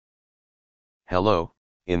Hello,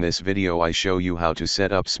 in this video I show you how to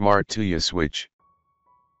set up smart Tuya switch.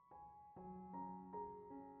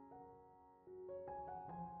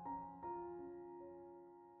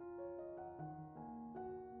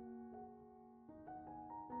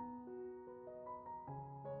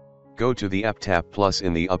 Go to the app, tap plus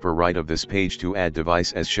in the upper right of this page to add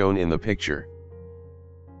device as shown in the picture.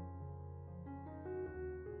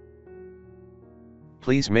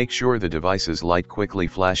 Please make sure the device's light quickly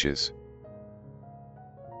flashes.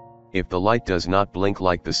 If the light does not blink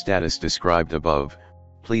like the status described above,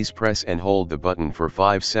 please press and hold the button for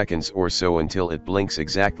 5 seconds or so until it blinks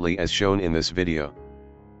exactly as shown in this video.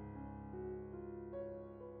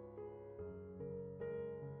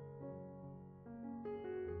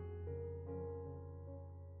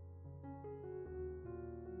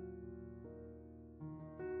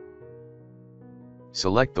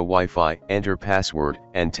 Select the Wi-Fi, enter password,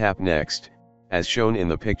 and tap Next, as shown in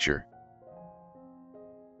the picture.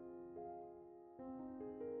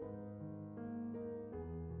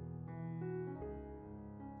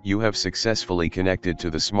 You have successfully connected to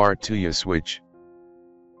the smart Tuya switch.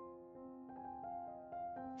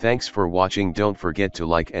 Thanks for watching. Don't forget to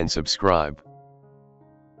like and subscribe.